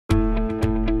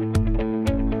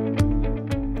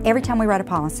Every time we write a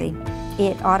policy,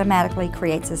 it automatically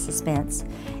creates a suspense.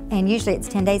 And usually it's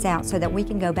 10 days out so that we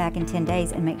can go back in 10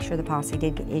 days and make sure the policy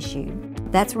did get issued.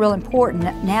 That's real important.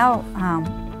 Now,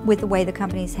 with the way the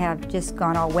companies have just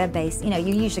gone all web-based, you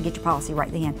usually get your policy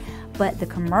right then. But the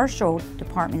commercial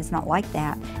department is not like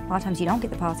that. A lot of times you don't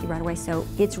get the policy right away, so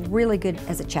it's really good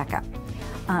as a checkup.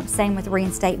 Same with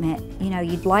reinstatement.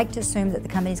 You'd like to assume that the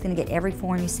company's going to get every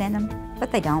form you send them,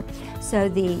 but they don't. So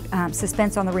the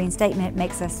suspense on the reinstatement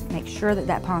makes us make sure that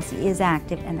that policy is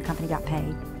active and the company got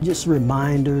paid. Just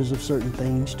reminders of certain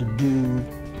things to do,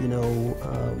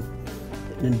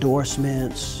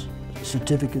 endorsements,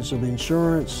 certificates of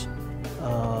insurance,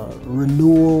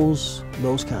 renewals,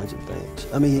 those kinds of things.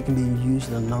 I mean, it can be used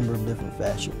in a number of different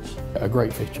fashions. A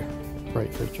great feature,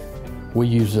 great feature. We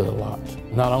use it a lot,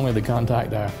 not only to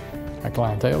contact our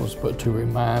clientele, but to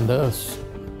remind us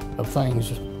of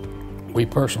things we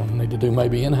personally need to do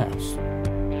maybe in-house.